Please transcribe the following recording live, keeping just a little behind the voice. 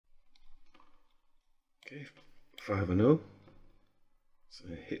Okay, 5-0. So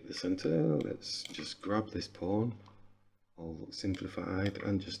hit the center. Let's just grab this pawn, all simplified,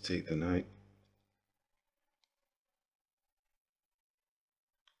 and just take the knight.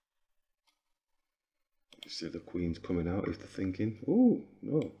 You see the queen's coming out if they're thinking, oh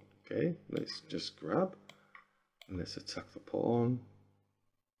no. Okay, let's just grab and let's attack the pawn.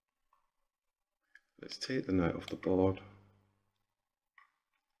 Let's take the knight off the board.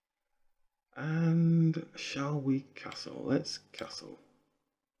 And shall we castle? Let's castle.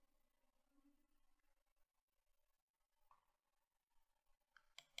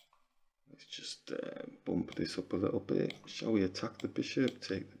 Let's just bump this up a little bit. Shall we attack the bishop?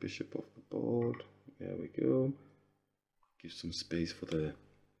 Take the bishop off the board. There we go. Give some space for the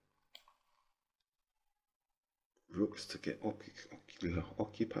rooks to get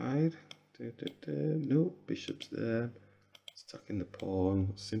occupied. No, bishop's there. It's attacking the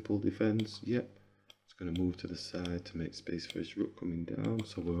pawn. Simple defense. Yep. It's going to move to the side to make space for his rook coming down.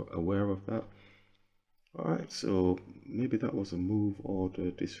 So we're aware of that. Alright, so maybe that was a move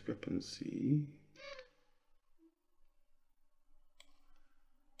order discrepancy.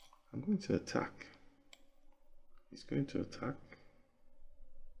 I'm going to attack. He's going to attack.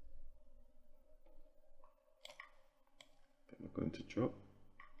 Then we're going to drop.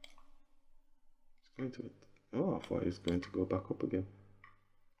 He's going to... Oh, I thought he was going to go back up again.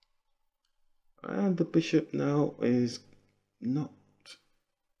 And the bishop now is not...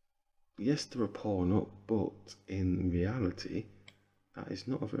 Yes, they're a pawn up, but in reality, that is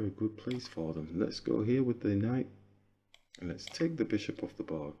not a very good place for them. Let's go here with the knight. And let's take the bishop off the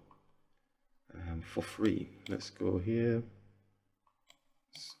board. For free. Let's go here.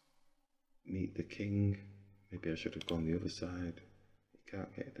 Let's meet the king. Maybe I should have gone the other side. You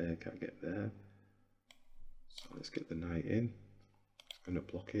can't get there, can't get there. So let's get the knight in. It's going to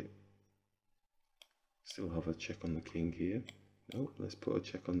block it. Still have a check on the king here. No, let's put a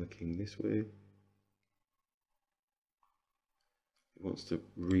check on the king this way. He wants to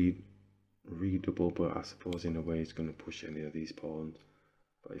readable, but I suppose in a way he's going to push any of these pawns.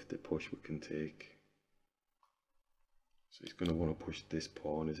 But if they push, we can take. So he's going to want to push this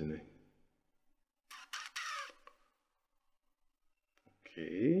pawn, isn't he?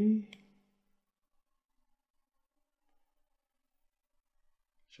 Okay.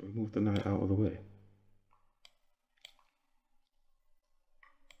 Shall we move the knight out of the way?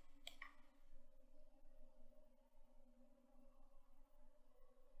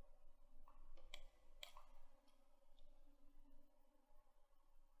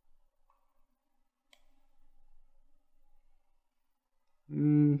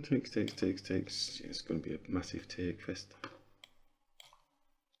 Takes. Yeah, it's going to be a massive take fest.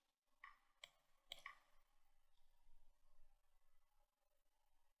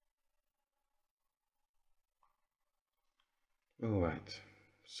 Alright,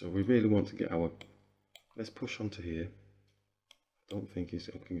 so we really want to get our... Let's push onto here. I don't think he's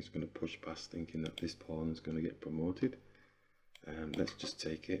going to push past thinking that this pawn is going to get promoted. Let's just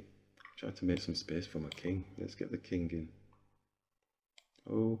take it. Try to make some space for my king. Let's get the king in.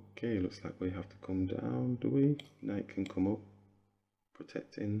 Okay, looks like we have to come down, do we? Knight can come up,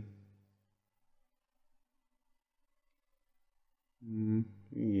 protecting.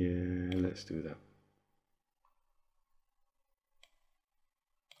 Yeah, let's do that.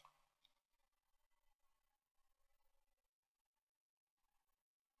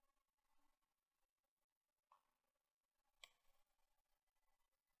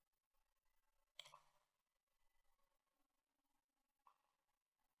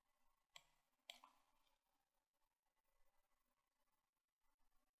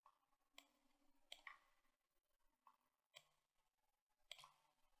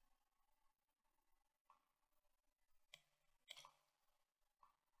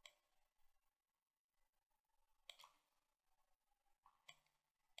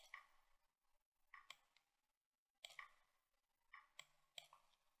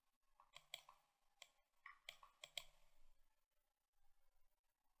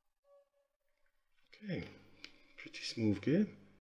 Okay, pretty smooth game.